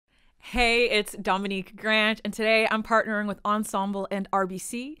Hey, it's Domanique Grant, and today I'm partnering with Ensemble and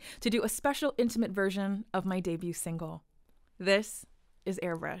RBC to do a special intimate version of my debut single. This is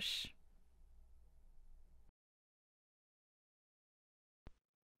Airbrush.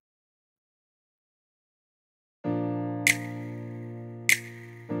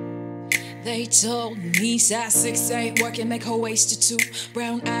 They told me size 6 ain't working, make her waist to 2.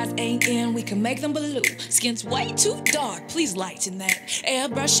 Brown eyes ain't in, we can make them blue. Skin's way too dark, please lighten that.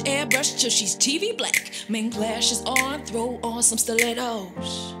 Airbrush, airbrush till she's TV black. Mink lashes on, throw on some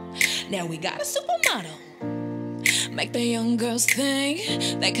stilettos. Now we got a supermodel. Make the young girls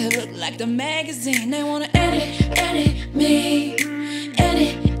think they could look like the magazine. They wanna edit me,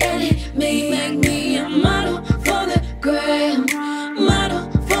 edit me. Make me a model for the gram, model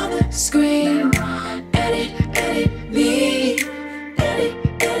for the screen. Edit me, edit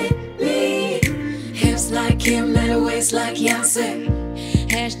me. Hips like Kim, and waist like Beyonce.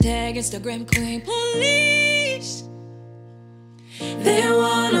 Hashtag Instagram queen police. They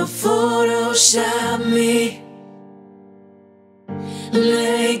wanna Photoshop me,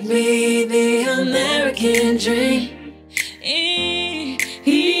 make me the American dream.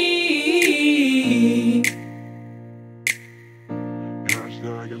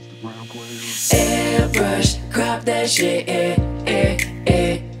 Airbrush, crop that shit,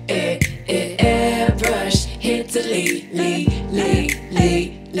 airbrush, hit delete, lead.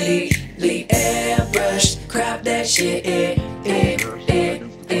 Airbrush, crop that shit,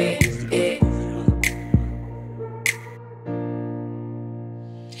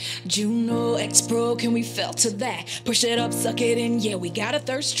 Juno X Pro, can we fell to that? Push it up, suck it in, yeah, we got a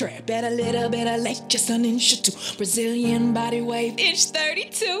thirst trap. Add a little bit of late, just an inch or 2. Brazilian body wave, inch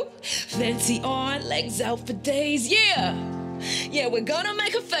 32. Fancy on, legs out for days, yeah. Yeah, we're gonna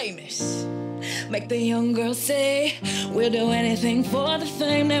make her famous. Make the young girls say, we'll do anything for the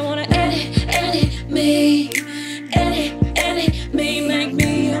fame. They wanna edit me, edit me. Make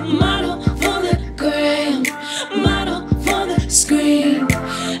me a model for the gram, model for the screen.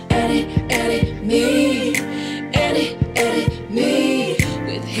 Edit me.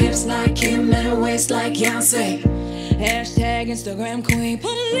 With hips like Kim and a waist like Beyonce. Hashtag Instagram queen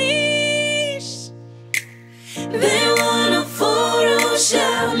police. They wanna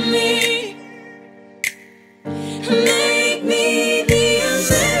Photoshop me, make me the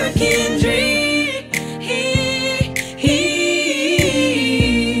American dream.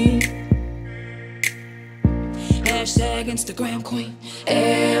 Hashtag Instagram queen.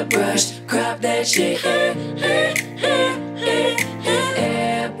 Airbrush, crop that shit.